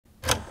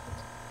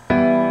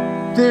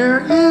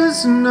There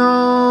is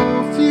no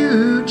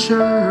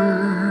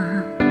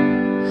future,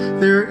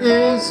 there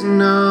is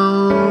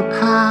no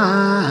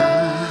past.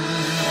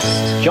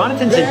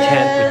 Jonathan's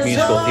intent with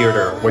musical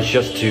theater was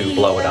just to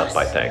blow it up,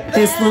 I think.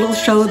 This little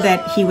show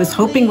that he was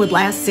hoping would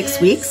last 6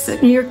 weeks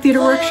at New York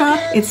Theater Workshop,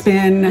 it's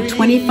been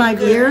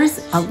 25 years,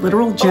 a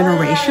literal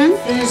generation.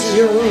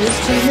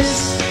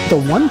 The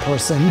one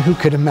person who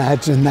could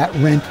imagine that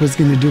Rent was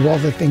going to do all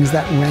the things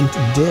that Rent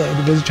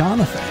did was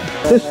Jonathan.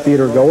 This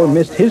theater-goer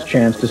missed his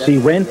chance to see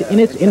Rent in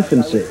its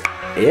infancy.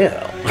 Ew.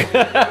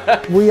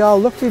 We all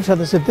looked at each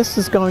other and said, this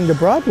is going to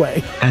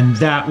Broadway. And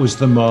that was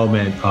the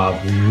moment of,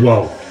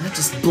 whoa. That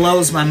just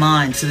blows my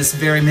mind to this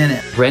very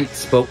minute. Rent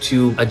spoke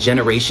to a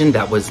generation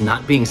that was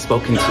not being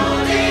spoken to.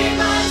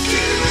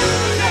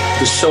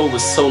 The show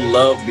was so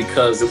loved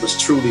because it was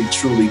truly,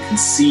 truly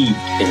conceived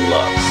in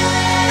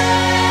love.